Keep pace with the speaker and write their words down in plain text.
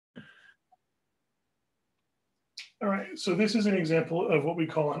All right, so this is an example of what we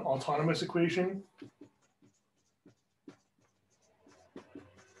call an autonomous equation.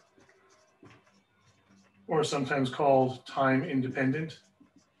 Or sometimes called time independent.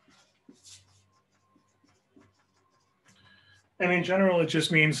 And in general, it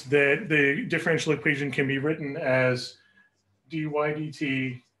just means that the differential equation can be written as dy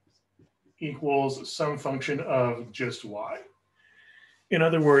dt equals some function of just y. In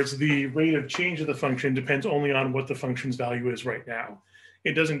other words, the rate of change of the function depends only on what the function's value is right now.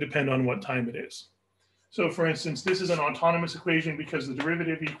 It doesn't depend on what time it is. So for instance, this is an autonomous equation because the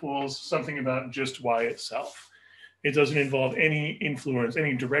derivative equals something about just y itself. It doesn't involve any influence,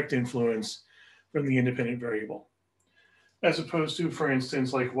 any direct influence from the independent variable. As opposed to, for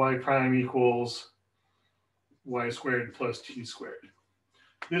instance, like y prime equals y squared plus t squared.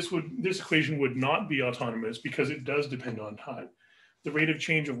 This equation would not be autonomous because it does depend on time. The rate of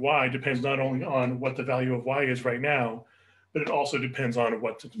change of y depends not only on what the value of y is right now, but it also depends on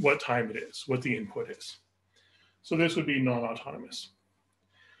what time it is, what the input is. So this would be non-autonomous.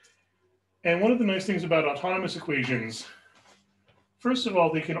 And one of the nice things about autonomous equations, first of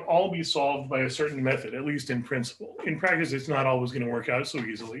all, they can all be solved by a certain method, at least in principle. In practice, it's not always going to work out so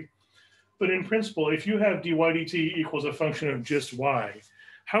easily. But in principle, if you have dy dt equals a function of just y,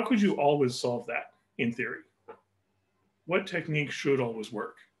 how could you always solve that in theory? What technique should always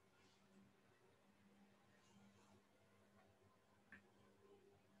work?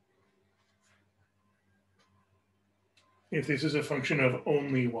 If this is a function of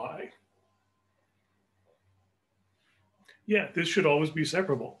only y. Yeah, this should always be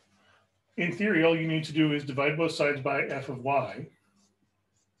separable. In theory, all you need to do is divide both sides by f of y,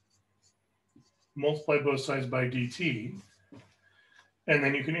 multiply both sides by dt, and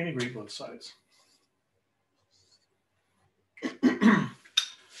then you can integrate both sides.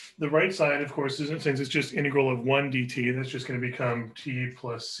 The right side, of course, since it's just integral of 1 dt, that's just going to become t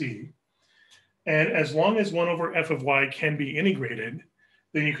plus c. And as long as 1 over f of y can be integrated,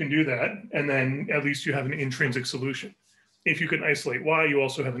 then you can do that, and then at least you have an intrinsic solution. If you can isolate y, you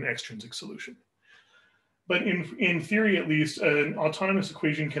also have an extrinsic solution. But in theory, at least, an autonomous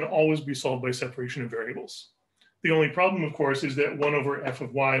equation can always be solved by separation of variables. The only problem, of course, is that 1 over f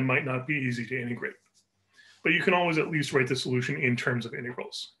of y might not be easy to integrate. But you can always at least write the solution in terms of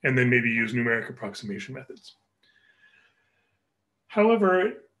integrals, and then maybe use numeric approximation methods.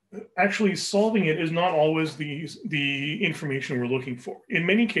 However, actually solving it is not always the information we're looking for. In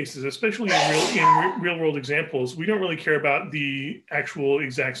many cases, especially in real world examples, we don't really care about the actual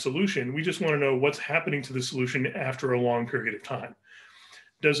exact solution. We just want to know what's happening to the solution after a long period of time.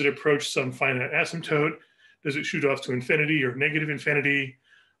 Does it approach some finite asymptote? Does it shoot off to infinity or negative infinity?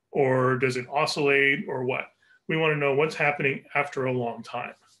 Or does it oscillate or what? We want to know what's happening after a long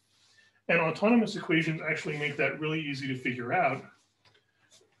time. And autonomous equations actually make that really easy to figure out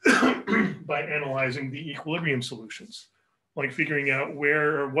by analyzing the equilibrium solutions, like figuring out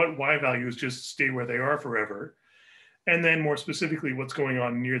where or what y values just stay where they are forever, and then more specifically, what's going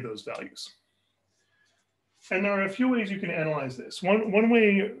on near those values. And there are a few ways you can analyze this. One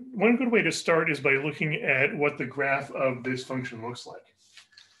good way to start is by looking at what the graph of this function looks like.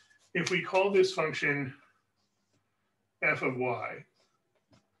 If we call this function f of y,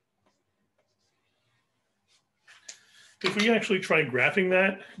 if we actually try graphing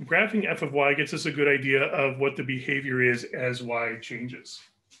that, graphing f of y gets us a good idea of what the behavior is as y changes.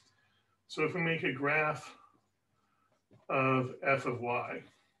 So if we make a graph of f of y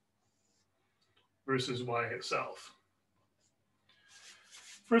versus y itself,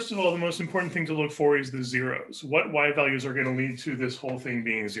 first of all, the most important thing to look for is the zeros. What y values are going to lead to this whole thing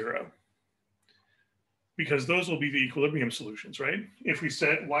being 0? Because those will be the equilibrium solutions, right? If we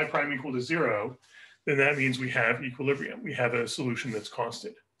set y prime equal to 0, then that means we have equilibrium. We have a solution that's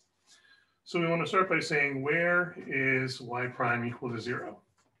constant. So we want to start by saying, where is y prime equal to 0?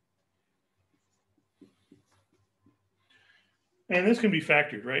 And this can be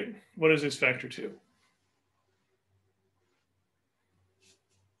factored, right? What is this factor to?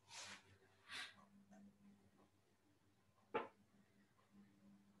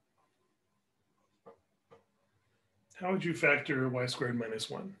 How would you factor y squared minus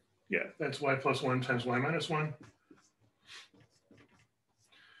 1? Yeah, that's y plus 1 times y minus 1.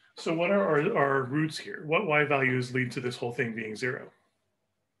 So what are our roots here? What y values lead to this whole thing being 0?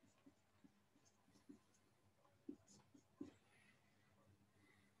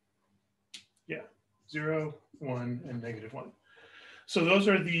 Yeah, 0, 1, and negative 1. So those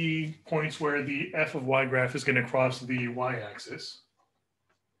are the points where the f of y graph is going to cross the y-axis.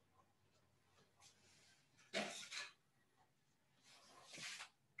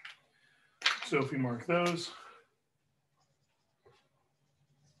 So if we mark those,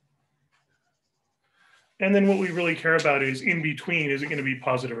 And then what we really care about is in between, is it going to be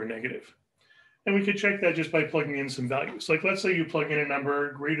positive or negative? And we could check that just by plugging in some values. Like let's say you plug in a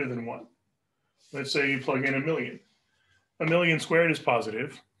number greater than 1. Let's say you plug in 1,000,000. 1,000,000 squared is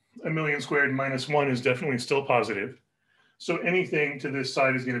positive. 1,000,000 squared minus 1 is definitely still positive. So anything to this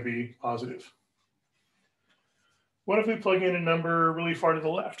side is going to be positive. What if we plug in a number really far to the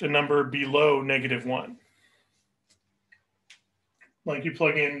left, a number below -1? Like you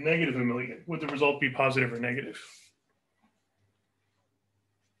plug in -1,000,000, would the result be positive or negative?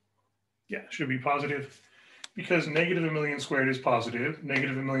 Yeah, it should be positive because -1,000,000 squared is positive.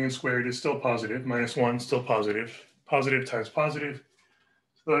 -1,000,000 squared is still positive. -1 still positive. Positive times positive.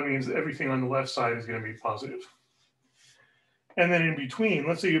 So that means everything on the left side is going to be positive. And then in between,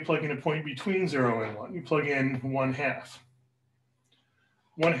 let's say you plug in a point between 0 and 1. You plug in 1/2.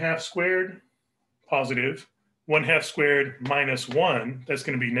 1/2 squared, positive. 1/2 squared minus 1, that's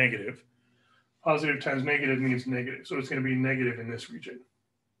going to be negative. Positive times negative means negative. So it's going to be negative in this region.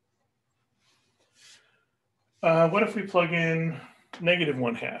 What if we plug in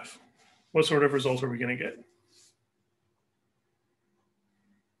 -1/2? What sort of result are we going to get?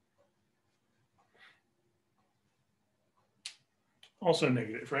 Also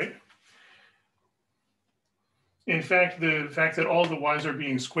negative, right? In fact, the fact that all the y's are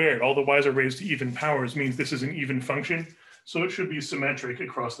being squared, all the y's are raised to even powers, means this is an even function. So it should be symmetric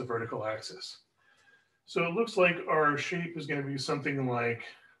across the vertical axis. So it looks like our shape is going to be something like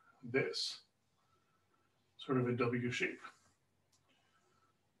this, sort of a W shape,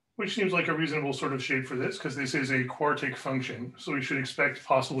 which seems like a reasonable sort of shape for this because this is a quartic function. So we should expect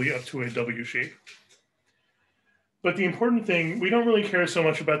possibly up to a W shape. But the important thing, we don't really care so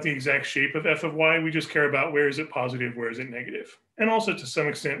much about the exact shape of f of y. We just care about where is it positive, where is it negative? And also to some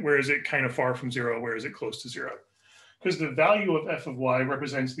extent, where is it kind of far from 0, where is it close to 0? Because the value of f of y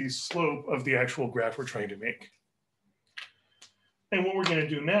represents the slope of the actual graph we're trying to make. And what we're going to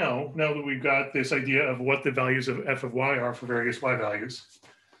do now that we've got this idea of what the values of f of y are for various y values,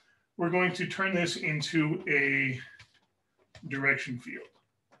 we're going to turn this into a direction field.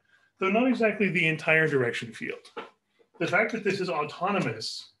 Though not exactly the entire direction field. The fact that this is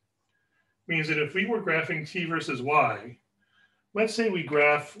autonomous means that if we were graphing t versus y, let's say we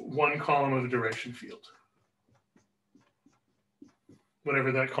graph one column of the direction field,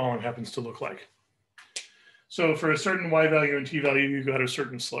 whatever that column happens to look like. So for a certain y value and t value, you've got a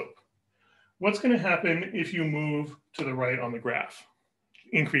certain slope. What's going to happen if you move to the right on the graph,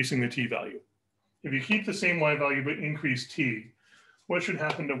 increasing the t value? If you keep the same y value but increase t, what should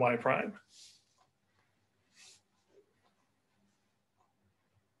happen to y prime?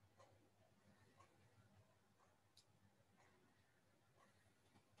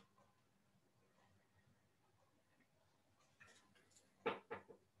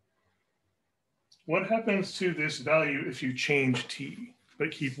 What happens to this value if you change t,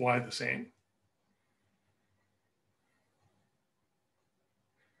 but keep y the same?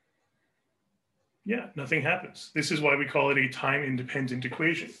 Yeah, nothing happens. This is why we call it a time-independent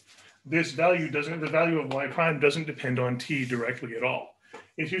equation. This value doesn't, the value of y prime doesn't depend on t directly at all.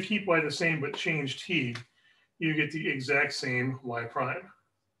 If you keep y the same but change t, you get the exact same y prime.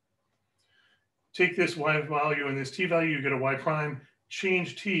 Take this y value and this t value, you get a y prime.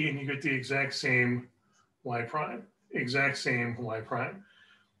 Change t and you get the exact same y prime, exact same y prime.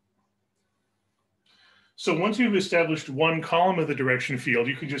 So once you've established one column of the direction field,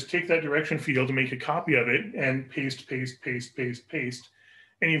 you can just take that direction field and make a copy of it and paste, paste, paste, paste, paste,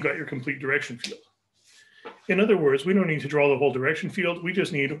 and you've got your complete direction field. In other words, we don't need to draw the whole direction field, we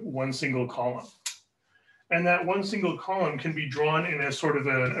just need one single column. And that one single column can be drawn in a sort of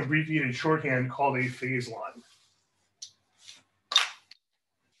an abbreviated shorthand called a phase line.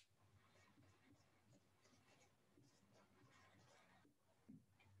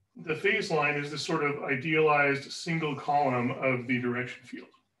 The phase line is the sort of idealized single column of the direction field.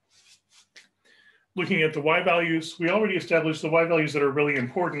 Looking at the y values, we already established the y values that are really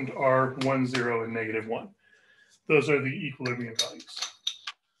important are 1, 0, and -1. Those are the equilibrium values.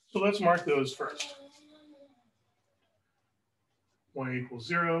 So let's mark those first. Y equals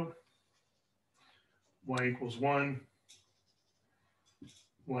 0, y equals 1,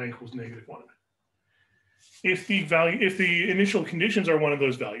 y equals -1. If the initial conditions are one of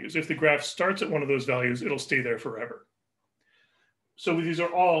those values, if the graph starts at one of those values, it'll stay there forever. So these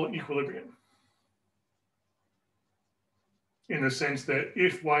are all equilibrium, in the sense that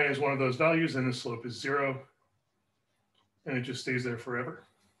if y is one of those values, then the slope is 0, and it just stays there forever.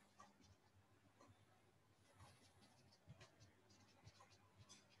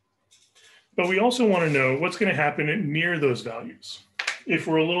 But we also want to know what's going to happen near those values. if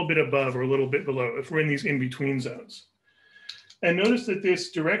we're a little bit above or a little bit below, if we're in these in-between zones. And notice that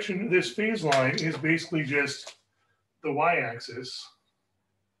this direction, this phase line is basically just the y-axis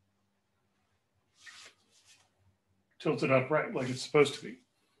tilted upright like it's supposed to be.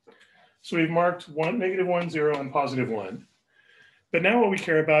 So we've marked -1, 0, and +1. But now what we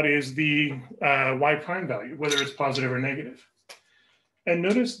care about is the y prime value, whether it's positive or negative. And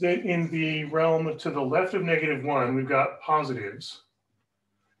notice that in the realm to the left of -1, we've got positives.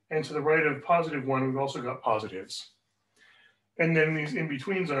 And to the right of +1, we've also got positives. And then these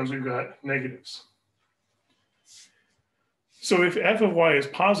in-between zones, we've got negatives. So if f of y is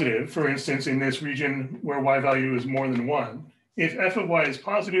positive, for instance, in this region where y value is more than 1, if f of y is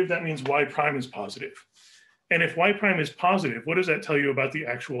positive, that means y prime is positive. And if y prime is positive, what does that tell you about the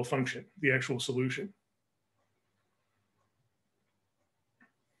actual function, the actual solution?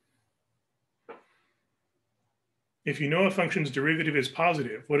 If you know a function's derivative is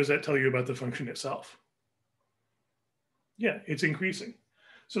positive, what does that tell you about the function itself? Yeah, it's increasing.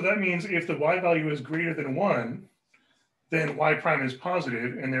 So that means if the y value is greater than 1, then y prime is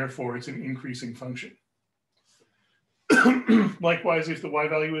positive, and therefore it's an increasing function. Likewise, if the y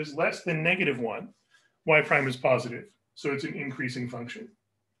value is less than -1, y prime is positive, so it's an increasing function.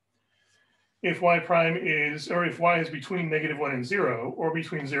 If y prime is, or if y is between -1 and 0, or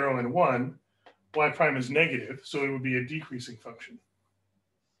between 0 and 1, y prime is negative, so it would be a decreasing function.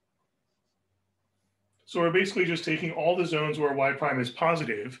 So we're basically just taking all the zones where y prime is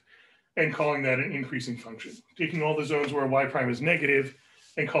positive and calling that an increasing function. Taking all the zones where y prime is negative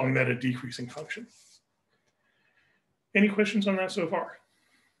and calling that a decreasing function. Any questions on that so far?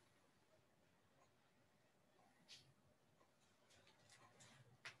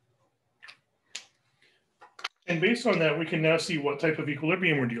 And based on that, we can now see what type of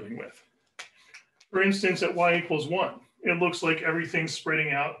equilibrium we're dealing with. For instance, at y equals 1, it looks like everything's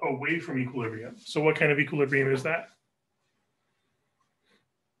spreading out away from equilibrium. So what kind of equilibrium is that?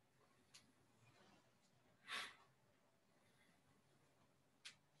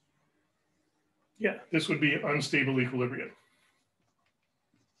 Yeah, this would be unstable equilibrium.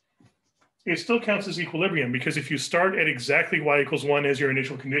 It still counts as equilibrium because if you start at exactly y equals 1 as your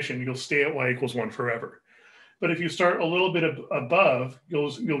initial condition, you'll stay at y equals 1 forever. But if you start a little bit above,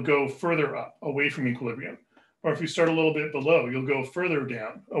 you'll go further up away from equilibrium. Or if you start a little bit below, you'll go further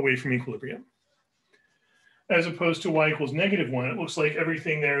down away from equilibrium. As opposed to y equals -1, it looks like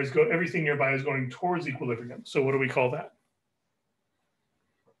everything nearby is going towards equilibrium. So what do we call that?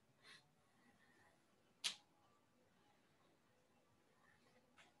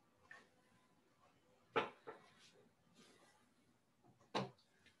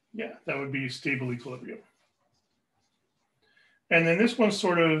 Yeah, that would be stable equilibrium. And then this one's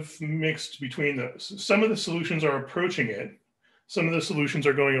sort of mixed between those. Some of the solutions are approaching it. Some of the solutions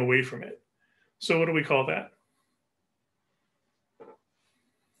are going away from it. So what do we call that?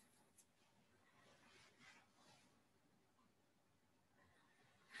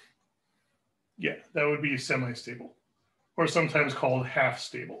 Yeah, that would be semi-stable, or sometimes called half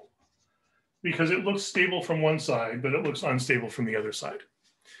stable, because it looks stable from one side, but it looks unstable from the other side.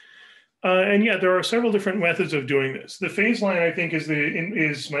 And yeah, there are several different methods of doing this. The phase line, I think,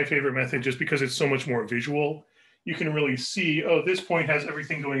 is my favorite method just because it's so much more visual. You can really see, oh, this point has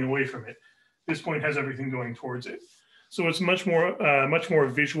everything going away from it. This point has everything going towards it. So it's much more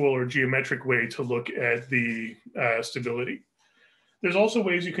visual or geometric way to look at the stability. There's also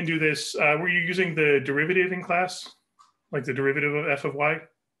ways you can do this. Were you using the derivative in class? Like the derivative of f of y?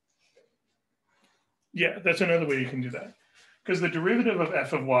 Yeah, that's another way you can do that. Because the derivative of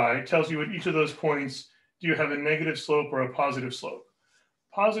f of y tells you at each of those points, do you have a negative slope or a positive slope?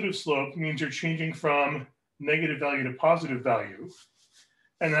 Positive slope means you're changing from negative value to positive value,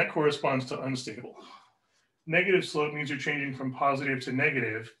 and that corresponds to unstable. Negative slope means you're changing from positive to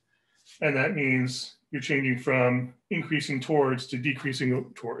negative, and that means you're changing from increasing towards to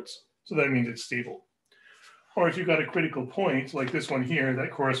decreasing towards. So that means it's stable. Or if you've got a critical point, like this one here, that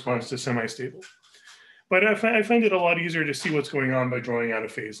corresponds to semi-stable. But I find it a lot easier to see what's going on by drawing out a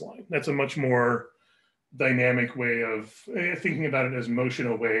phase line. That's a much more dynamic way of thinking about it as motion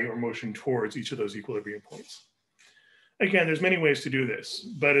away or motion towards each of those equilibrium points. Again, there's many ways to do this,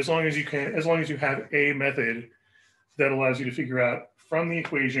 but as long as you have a method that allows you to figure out from the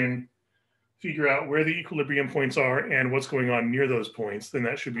equation, figure out where the equilibrium points are and what's going on near those points, then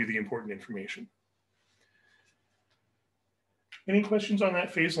that should be the important information. Any questions on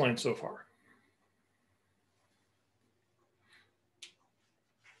that phase line so far?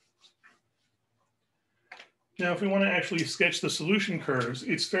 Now, if we want to actually sketch the solution curves,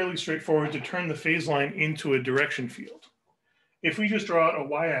 it's fairly straightforward to turn the phase line into a direction field. If we just draw out a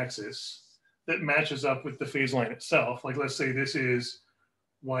y-axis that matches up with the phase line itself, like let's say this is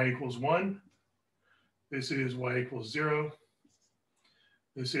y equals 1, this is y equals 0,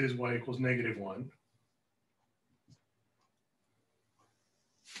 this is y equals -1.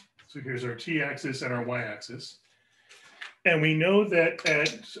 So here's our t-axis and our y-axis. And we know that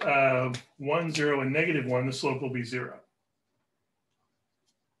at 1, 0, and -1, the slope will be 0.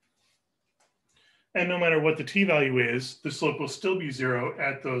 And no matter what the t value is, the slope will still be 0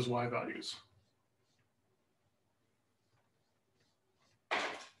 at those y values.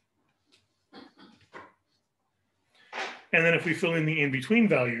 And then if we fill in the in-between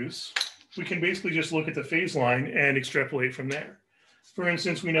values, we can basically just look at the phase line and extrapolate from there. For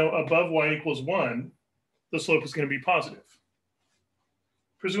instance, we know above y equals 1, the slope is going to be positive.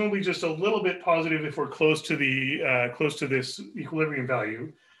 Presumably just a little bit positive if we're close to this equilibrium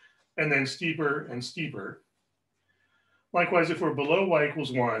value, and then steeper and steeper. Likewise, if we're below y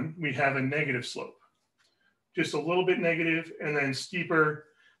equals 1, we have a negative slope. Just a little bit negative and then steeper,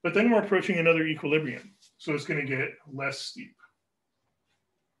 but then we're approaching another equilibrium. So it's going to get less steep.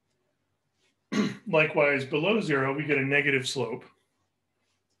 Likewise, below 0, we get a negative slope.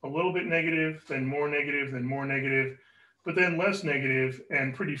 A little bit negative, then more negative, then more negative, but then less negative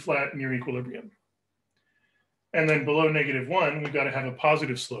and pretty flat near equilibrium. And then below -1, we've got to have a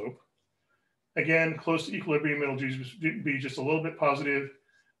positive slope. Again, close to equilibrium, it'll be just a little bit positive,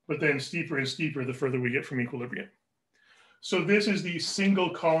 but then steeper and steeper the further we get from equilibrium. So this is the single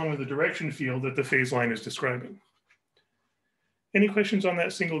column of the direction field that the phase line is describing. Any questions on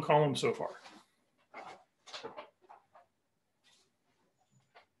that single column so far?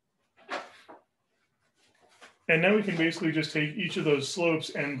 And now we can basically just take each of those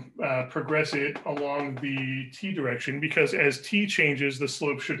slopes and progress it along the t direction, because as t changes, the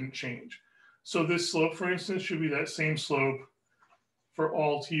slope shouldn't change. So this slope, for instance, should be that same slope for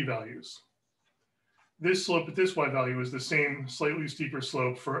all t values. This slope at this y value is the same slightly steeper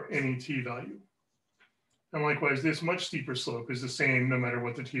slope for any t value. And likewise, this much steeper slope is the same no matter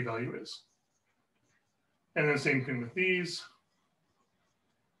what the t value is. And then same thing with these.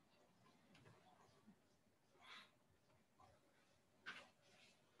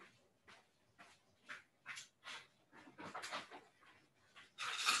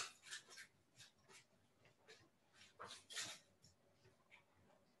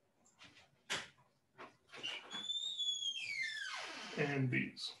 And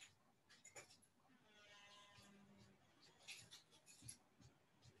these.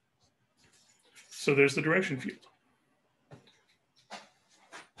 So there's the direction field.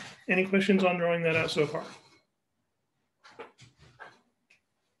 Any questions on drawing that out so far?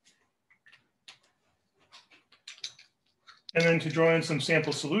 And then to draw in some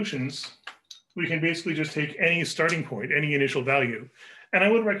sample solutions, we can basically just take any starting point, any initial value. And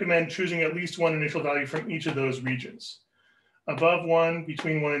I would recommend choosing at least one initial value from each of those regions. Above 1,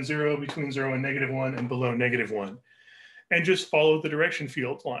 between 1 and 0, between 0 and -1, and below -1. And just follow the direction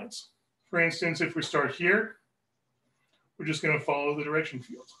field lines. For instance, if we start here, we're just going to follow the direction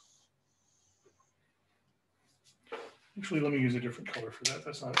field. Actually, let me use a different color for that.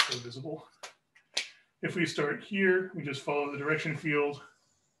 That's not so visible. If we start here, we just follow the direction field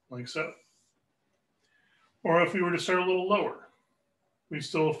like so. Or if we were to start a little lower, we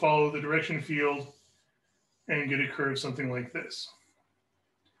still follow the direction field and get a curve something like this.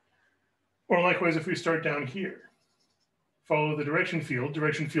 Or likewise, if we start down here, follow the direction field.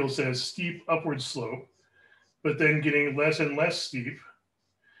 Direction field says steep upward slope, but then getting less and less steep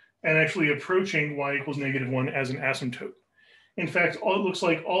and actually approaching y equals -1 as an asymptote. In fact, it looks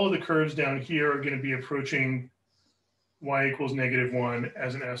like all of the curves down here are going to be approaching y equals -1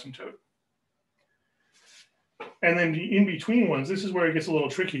 as an asymptote. And then the in-between ones, this is where it gets a little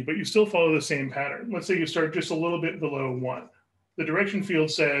tricky, but you still follow the same pattern. Let's say you start just a little bit below 1. The direction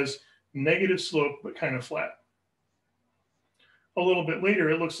field says negative slope, but kind of flat. A little bit later,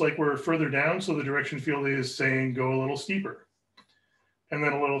 it looks like we're further down, so the direction field is saying go a little steeper, and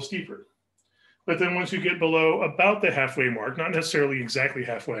then a little steeper. But then once you get below about the halfway mark, not necessarily exactly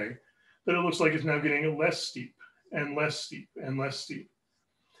halfway, but it looks like it's now getting less steep and less steep and less steep.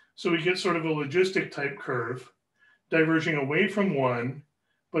 So we get sort of a logistic type curve, diverging away from 1,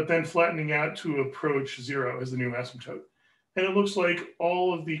 but then flattening out to approach 0 as the new asymptote. And it looks like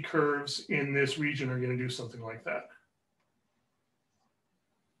all of the curves in this region are going to do something like that.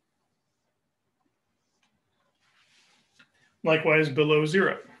 Likewise, below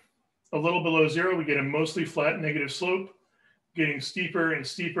 0. A little below 0, we get a mostly flat negative slope, getting steeper and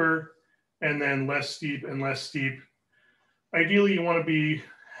steeper, and then less steep and less steep. Ideally, you want to be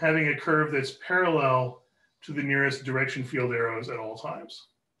having a curve that's parallel to the nearest direction field arrows at all times.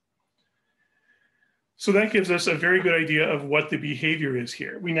 So that gives us a very good idea of what the behavior is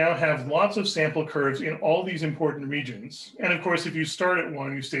here. We now have lots of sample curves in all these important regions. And of course, if you start at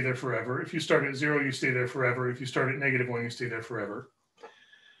 1, you stay there forever. If you start at 0, you stay there forever. If you start at -1, you stay there forever.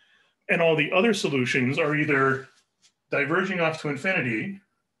 And all the other solutions are either diverging off to infinity,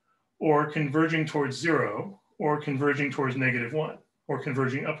 or converging towards 0, or converging towards -1, or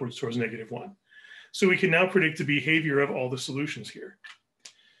converging upwards towards -1. So we can now predict the behavior of all the solutions here.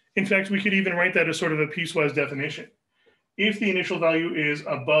 In fact, we could even write that as sort of a piecewise definition. If the initial value is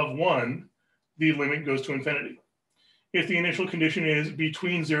above 1, the limit goes to infinity. If the initial condition is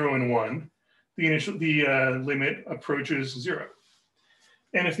between 0 and 1, the limit approaches 0.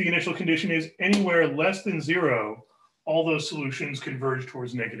 And if the initial condition is anywhere less than 0, all those solutions converge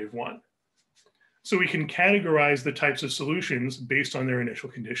towards -1. So we can categorize the types of solutions based on their initial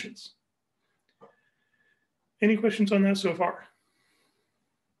conditions. Any questions on that so far?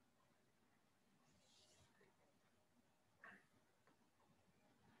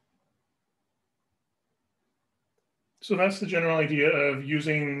 So that's the general idea of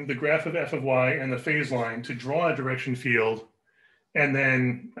using the graph of f of y and the phase line to draw a direction field and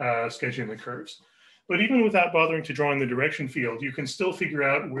then sketching the curves. But even without bothering to draw in the direction field, you can still figure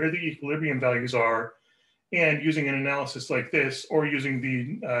out where the equilibrium values are, and using an analysis like this, or using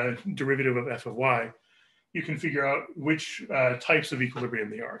the derivative of f of y, you can figure out which types of equilibrium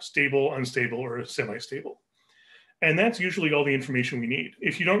they are, stable, unstable, or semi-stable. And that's usually all the information we need.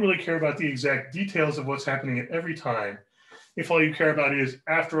 If you don't really care about the exact details of what's happening at every time, if all you care about is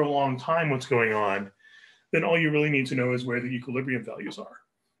after a long time what's going on, then all you really need to know is where the equilibrium values are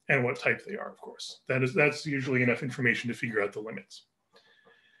and what type they are, of course. That's usually enough information to figure out the limits.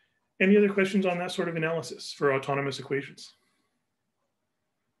 Any other questions on that sort of analysis for autonomous equations?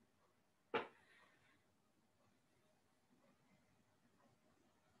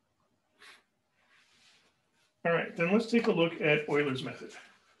 All right, then let's take a look at Euler's method.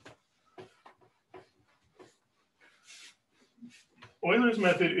 Euler's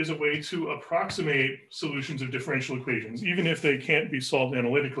method is a way to approximate solutions of differential equations, even if they can't be solved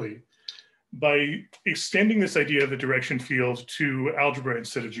analytically, by extending this idea of a direction field to algebra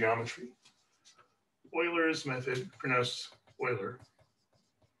instead of geometry. Euler's method, pronounced Euler.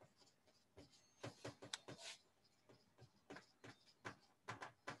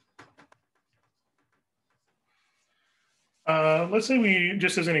 Let's say we,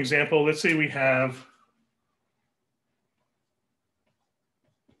 just as an example, let's say we have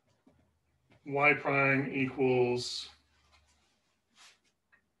y prime equals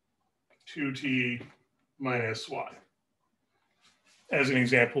 2t minus y as an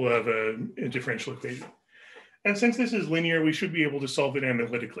example of a differential equation. And since this is linear, we should be able to solve it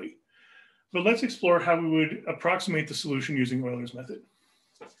analytically. But let's explore how we would approximate the solution using Euler's method.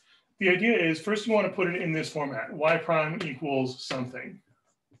 The idea is, first you want to put it in this format, y prime equals something,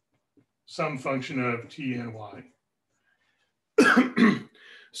 some function of t and y.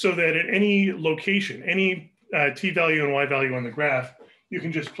 So that at any location, any t value and y value on the graph, you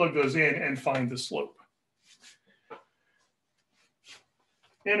can just plug those in and find the slope.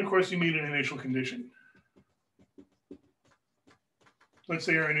 And of course, you need an initial condition. Let's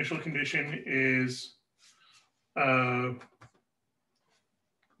say our initial condition is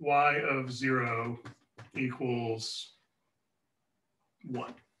y of 0 equals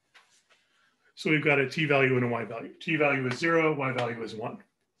 1. So we've got a t value and a y value. T value is 0, y value is 1.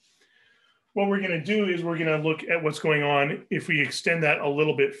 What we're going to do is we're going to look at what's going on if we extend that a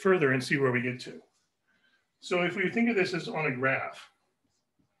little bit further and see where we get to. So if we think of this as on a graph,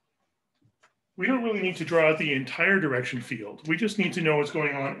 we don't really need to draw out the entire direction field. We just need to know what's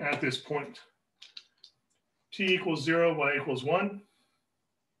going on at this point. T equals 0, y equals 1.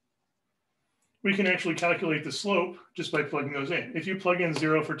 We can actually calculate the slope just by plugging those in. If you plug in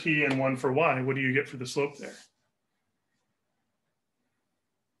 0 for t and 1 for y, what do you get for the slope there?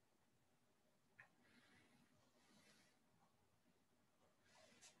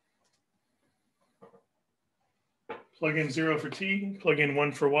 Plug in 0 for t, plug in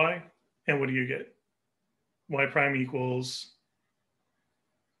 1 for y, and what do you get? Y prime equals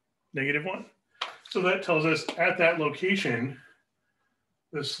 -1. So that tells us at that location,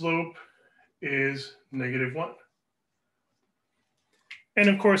 the slope is -1. And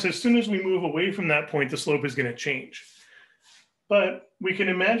of course, as soon as we move away from that point, the slope is going to change. But we can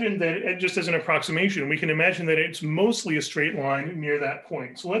imagine that, just as an approximation, we can imagine that it's mostly a straight line near that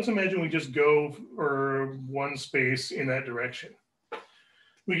point. So let's imagine we just go for one space in that direction.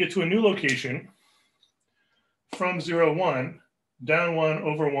 We get to a new location from 0, 1, down 1,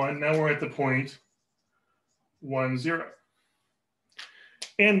 over 1. Now we're at the point 1, 0.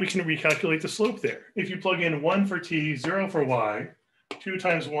 And we can recalculate the slope there. If you plug in 1 for t, 0 for y, 2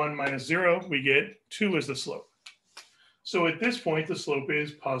 times 1 minus 0, we get 2 as the slope. So at this point, the slope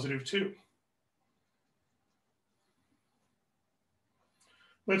is positive 2.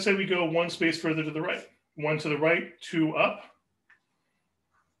 Let's say we go one space further to the right. 1 to the right, 2 up.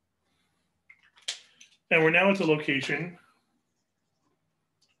 And we're now at the location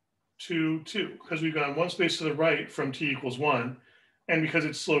 2, 2, because we've gone one space to the right from t equals 1. And because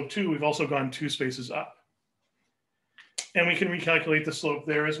it's slope 2, we've also gone 2 spaces up. And we can recalculate the slope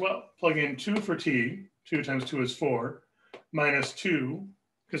there as well. Plug in 2 for t, 2 times 2 is 4, minus 2,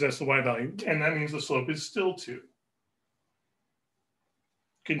 because that's the y value, and that means the slope is still 2.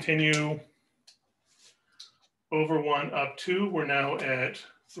 Continue over 1 up 2, we're now at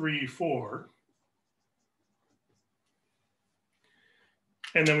 3, 4.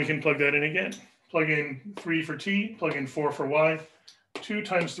 And then we can plug that in again. Plug in 3 for t, plug in 4 for y. 2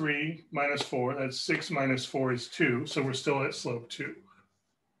 times 3 minus 4, that's 6 minus 4 is 2, so we're still at slope 2.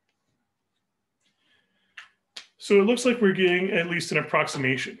 So it looks like we're getting at least an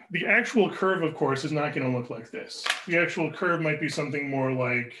approximation. The actual curve, of course, is not going to look like this. The actual curve might be something more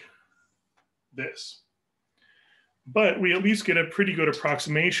like this. But we at least get a pretty good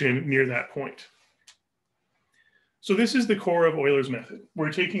approximation near that point. So this is the core of Euler's method.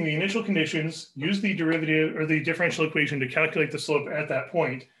 We're taking the initial conditions, use the derivative or the differential equation to calculate the slope at that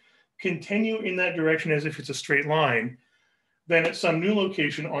point, continue in that direction as if it's a straight line, then at some new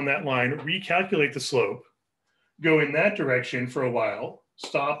location on that line, recalculate the slope, go in that direction for a while,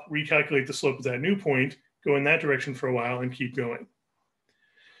 stop, recalculate the slope at that new point, go in that direction for a while, and keep going.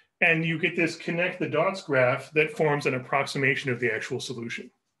 And you get this connect the dots graph that forms an approximation of the actual solution.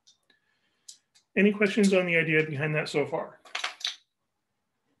 Any questions on the idea behind that so far?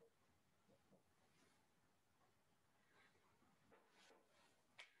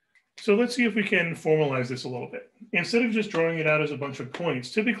 So let's see if we can formalize this a little bit. Instead of just drawing it out as a bunch of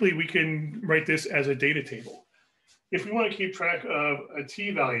points, typically we can write this as a data table. If we want to keep track of a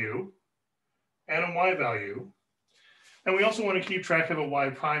t value and a y value, and we also want to keep track of a y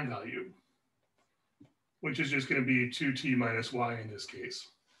prime value, which is just going to be 2t minus y in this case.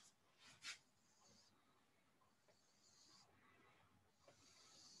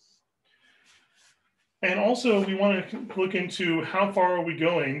 And also we want to look into how far are we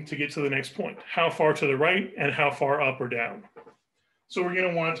going to get to the next point? How far to the right and how far up or down? So we're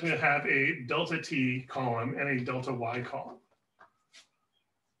going to want to have a delta t column and a delta y column.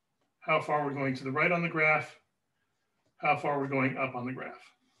 How far we're going to the right on the graph, how far we're going up on the graph.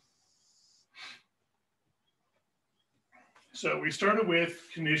 So we started with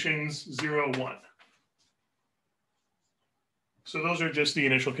conditions 0, 1. So those are just the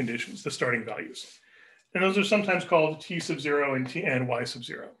initial conditions, the starting values. And those are sometimes called t sub 0 and y sub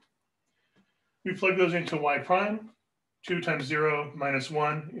 0. We plug those into y prime. 2 times 0 minus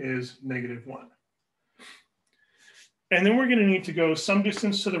 1 is negative 1. And then we're going to need to go some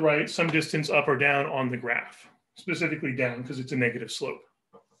distance to the right, some distance up or down on the graph, specifically down because it's a negative slope.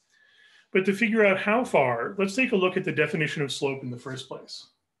 But to figure out how far, let's take a look at the definition of slope in the first place.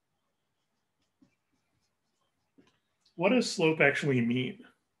 What does slope actually mean?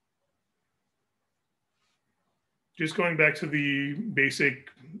 Just going back to the basic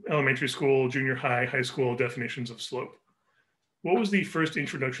elementary school, junior high, high school definitions of slope. What was the first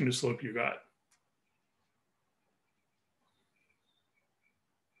introduction to slope you got?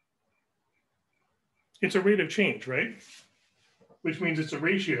 It's a rate of change, right? Which means it's a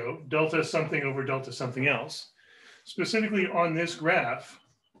ratio, delta something over delta something else. Specifically on this graph,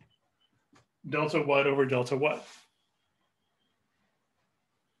 delta what over delta what?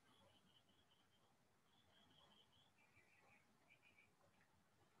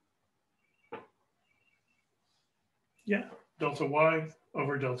 Yeah, delta y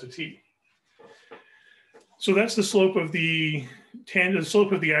over delta t. So that's the slope of the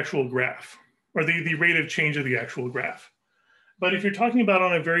actual graph, or the rate of change of the actual graph. But if you're talking about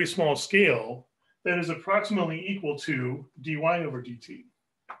on a very small scale, that is approximately equal to dy over dt.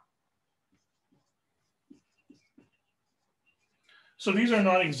 So these are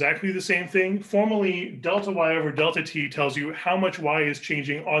not exactly the same thing. Formally, delta y over delta t tells you how much y is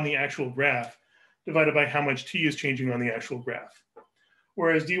changing on the actual graph divided by how much t is changing on the actual graph.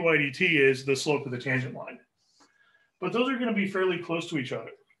 Whereas dy dt is the slope of the tangent line. But those are going to be fairly close to each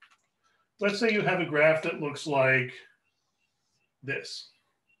other. Let's say you have a graph that looks like this.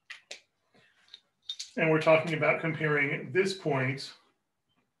 And we're talking about comparing this point,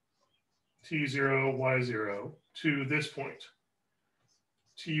 t0, y0, to this point,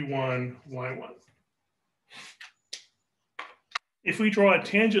 t1, y1. If we draw a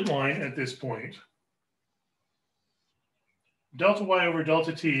tangent line at this point, delta y over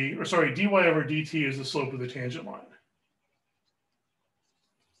delta t, or sorry, dy over dt is the slope of the tangent line.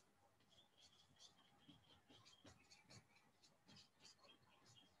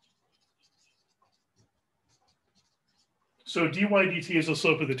 So dy dt is the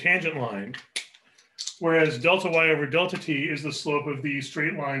slope of the tangent line, whereas delta y over delta t is the slope of the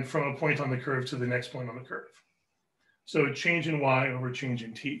straight line from a point on the curve to the next point on the curve. So change in y over change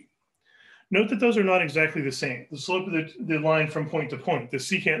in t. Note that those are not exactly the same. The slope of the line from point to point, the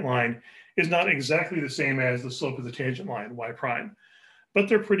secant line, is not exactly the same as the slope of the tangent line, y prime, but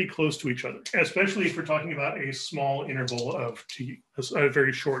they're pretty close to each other, especially if we're talking about a small interval of t, a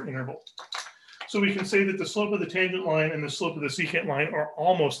very short interval. So we can say that the slope of the tangent line and the slope of the secant line are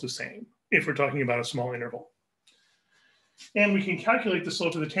almost the same if we're talking about a small interval. And we can calculate the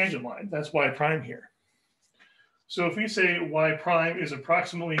slope of the tangent line. That's y prime here. So if we say y prime is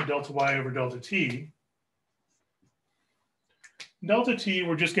approximately delta y over delta t,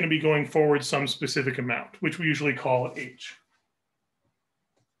 we're just going to be going forward some specific amount, which we usually call h.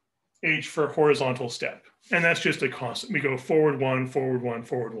 H for horizontal step. And that's just a constant. We go forward one, forward one,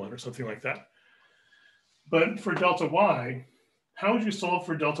 forward one, or something like that. But for delta y, how would you solve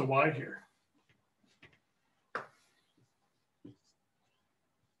for delta y here?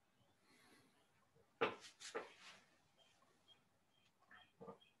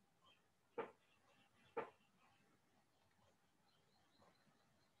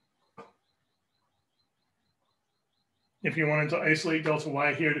 If you wanted to isolate delta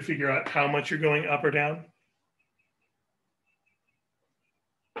y here to figure out how much you're going up or down,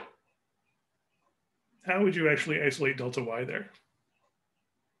 how would you actually isolate delta y there?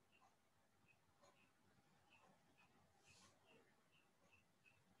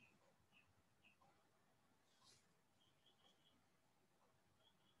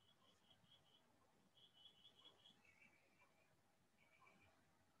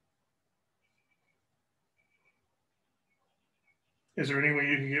 Is there any way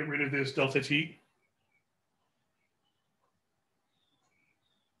you can get rid of this delta t?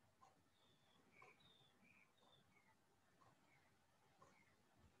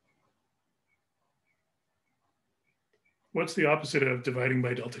 What's the opposite of dividing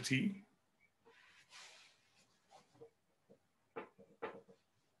by delta t?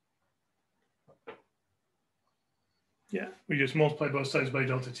 Yeah, we just multiply both sides by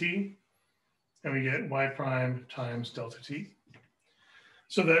delta t, and we get y prime times delta t.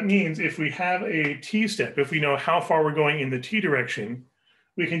 So that means if we have a t step, if we know how far we're going in the t direction,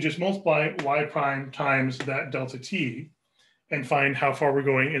 we can just multiply y prime times that delta t and find how far we're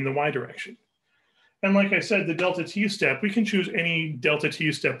going in the y direction. And like I said, the delta t step, we can choose any delta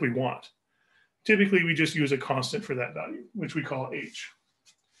t step we want. Typically, we just use a constant for that value, which we call h.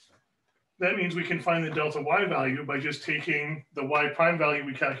 That means we can find the delta y value by just taking the y prime value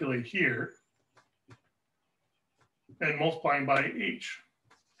we calculate here and multiplying by h,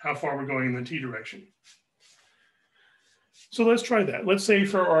 how far we're going in the t direction. So let's try that. Let's say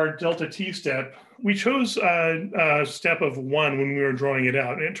for our delta t step, we chose a step of 1 when we were drawing it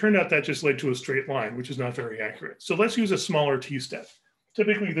out, and it turned out that just led to a straight line, which is not very accurate. So let's use a smaller t step.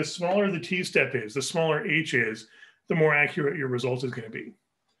 Typically, the smaller the t step is, the smaller h is, the more accurate your result is going to be.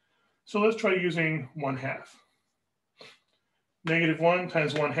 So let's try using 1/2. -1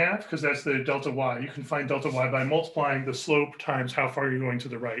 times 1/2, because that's the delta y. You can find delta y by multiplying the slope times how far you're going to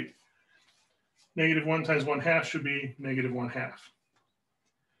the right. -1 times 1/2 should be -1/2.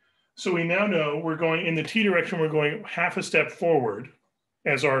 So we now know we're going in the t direction, we're going half a step forward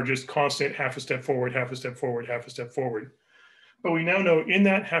as our just constant half a step forward, half a step forward, half a step forward. But we now know in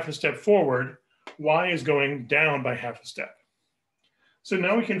that half a step forward, y is going down by half a step. So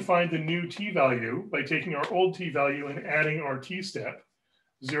now we can find the new t value by taking our old t value and adding our t step,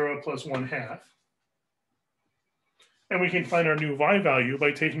 0 plus 1/2. And we can find our new y value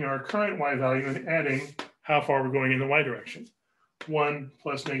by taking our current y value and adding how far we're going in the y direction, 1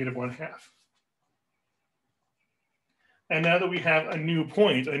 plus -1/2. And now that we have a new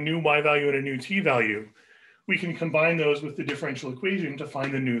point, a new y value and a new t value, we can combine those with the differential equation to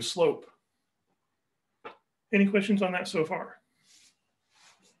find the new slope. Any questions on that so far?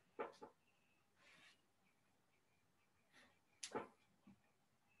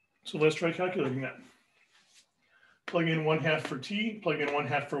 So let's try calculating that. Plug in 1/2 for t, plug in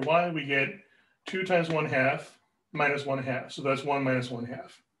 1/2 for y, we get 2 times 1/2 minus 1/2. So that's 1 minus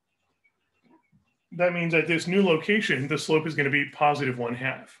 1/2. That means at this new location, the slope is going to be positive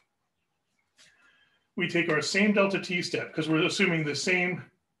 1/2. We take our same delta t step, because we're assuming the same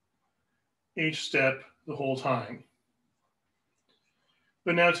h step the whole time.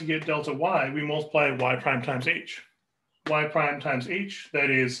 But now to get delta y, we multiply y prime times h. Y prime times h, that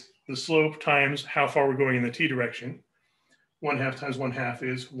is the slope times how far we're going in the t direction. 1/2 times 1/2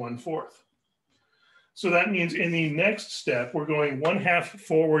 is 1/4. So that means in the next step, we're going 1/2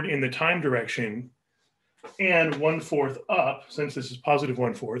 forward in the time direction and 1/4 up, since this is positive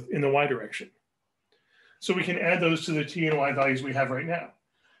 1/4, in the y direction. So we can add those to the t and y values we have right now.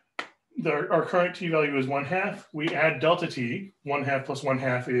 Our current t value is 1/2. We add delta t, 1/2 plus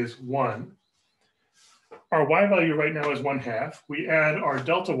 1/2 is 1. Our y value right now is 1/2. We add our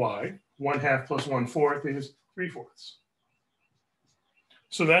delta y, 1/2 plus 1/4 is 3/4.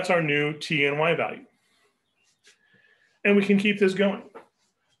 So that's our new t and y value. And we can keep this going.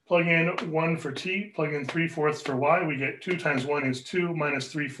 Plug in 1 for t, plug in 3/4 for y. We get 2 times 1 is 2,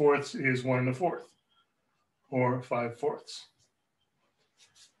 minus 3/4 is 1 1/4, or 5/4.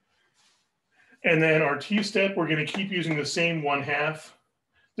 And then our t step, we're going to keep using the same 1/2.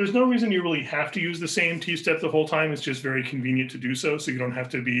 There's no reason you really have to use the same t step the whole time. It's just very convenient to do so you don't have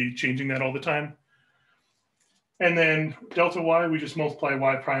to be changing that all the time. And then delta y, we just multiply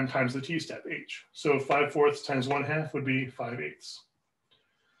y prime times the t step, h. So 5/4 times 1/2 would be 5/8.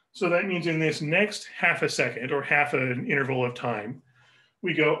 So that means in this next half a second, or half an interval of time,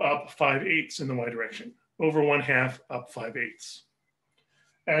 we go up 5/8 in the y direction. Over 1/2, up 5/8.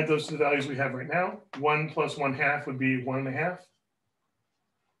 Add those to the values we have right now. 1 plus 1/2 would be 1 1/2,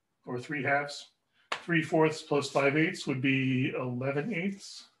 or 3/2. 3/4 plus 5/8 would be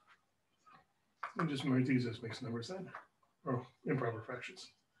 11/8. I'll just mark these as mixed numbers then, or improper fractions.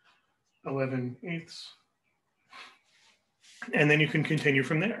 11/8. And then you can continue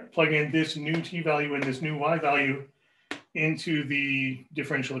from there. Plug in this new t value and this new y value into the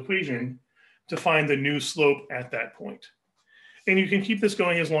differential equation to find the new slope at that point. And you can keep this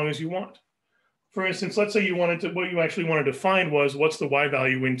going as long as you want. For instance, let's say what you actually wanted to find was what's the y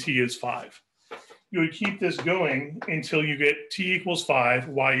value when t is 5. You would keep this going until you get t equals 5,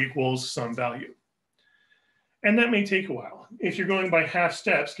 y equals some value. And that may take a while. If you're going by half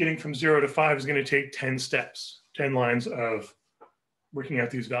steps, getting from 0 to 5 is going to take 10 steps, 10 lines of working out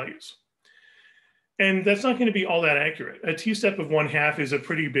these values. And that's not going to be all that accurate. A t step of 1/2 is a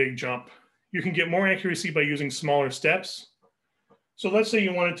pretty big jump. You can get more accuracy by using smaller steps. So let's say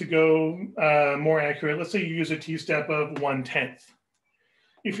you wanted to go more accurate. Let's say you use a t step of 1/10.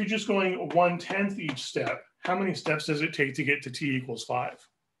 If you're just going 1/10 each step, how many steps does it take to get to t equals 5?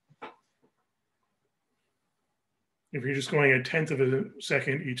 If you're just going 1/10 of a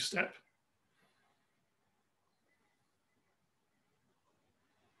second each step.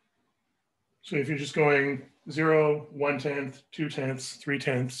 So if you're just going 0, 1/10, 2/10,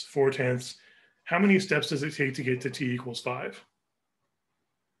 3/10, 4/10, how many steps does it take to get to t equals 5?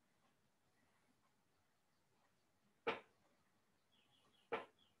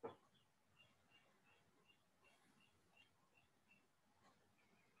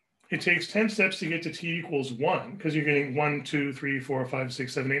 It takes 10 steps to get to t equals 1, because you're getting 1, 2, 3, 4, 5,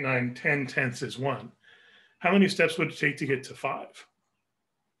 6, 7, 8, 9, 10 tenths is 1. How many steps would it take to get to 5?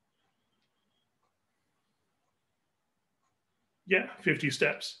 Yeah, 50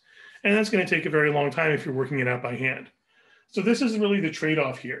 steps. And that's going to take a very long time if you're working it out by hand. So this is really the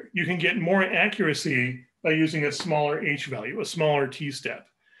trade-off here. You can get more accuracy by using a smaller h value, a smaller t step.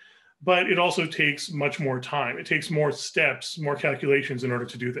 But it also takes much more time. It takes more steps, more calculations in order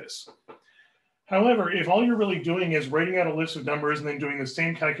to do this. However, if all you're really doing is writing out a list of numbers and then doing the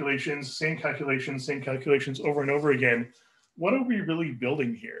same calculations, same calculations, same calculations over and over again, what are we really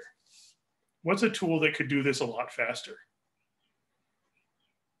building here? What's a tool that could do this a lot faster?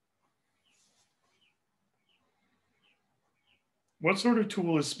 What sort of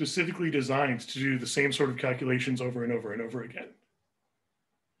tool is specifically designed to do the same sort of calculations over and over and over again?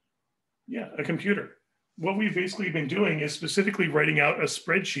 Yeah, a computer. What we've basically been doing is specifically writing out a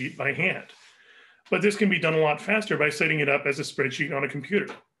spreadsheet by hand. But this can be done a lot faster by setting it up as a spreadsheet on a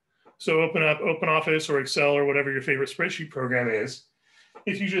computer. So open up OpenOffice or Excel or whatever your favorite spreadsheet program is.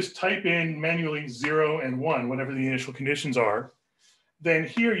 If you just type in manually 0 and 1, whatever the initial conditions are, then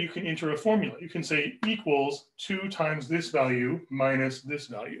here you can enter a formula. You can say equals 2 times this value minus this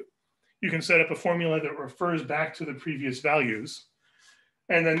value. You can set up a formula that refers back to the previous values.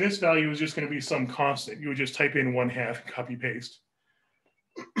 And then this value is just going to be some constant. You would just type in 1/2, copy paste.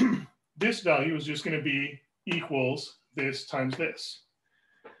 This value is just going to be equals this times this.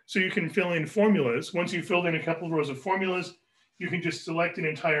 So you can fill in formulas. Once you've filled in a couple of rows of formulas, you can just select an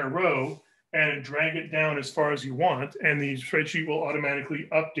entire row and drag it down as far as you want, and the spreadsheet will automatically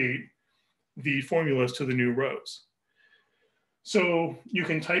update the formulas to the new rows. So you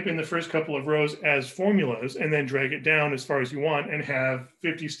can type in the first couple of rows as formulas and then drag it down as far as you want and have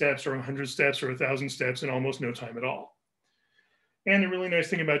 50 steps or 100 steps or 1,000 steps in almost no time at all. And the really nice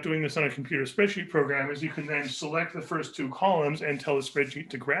thing about doing this on a computer spreadsheet program is you can then select the first two columns and tell the spreadsheet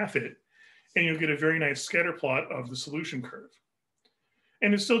to graph it, and you'll get a very nice scatter plot of the solution curve.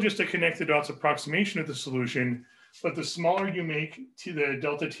 And it's still just a connect the dots approximation of the solution, but the smaller you make the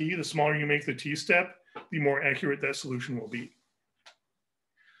delta t, the smaller you make the t step, the more accurate that solution will be.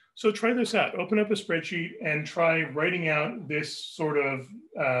 So try this out. Open up a spreadsheet and try writing out this sort of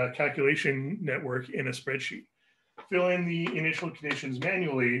calculation network in a spreadsheet. Fill in the initial conditions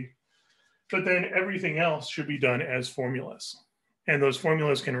manually, but then everything else should be done as formulas. And those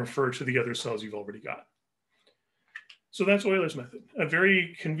formulas can refer to the other cells you've already got. So that's Euler's method, a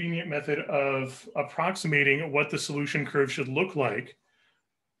very convenient method of approximating what the solution curve should look like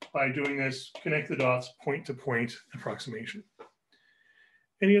by doing this connect the dots point-to-point approximation.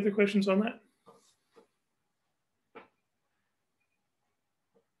 Any other questions on that?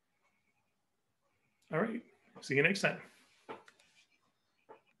 All right, see you next time.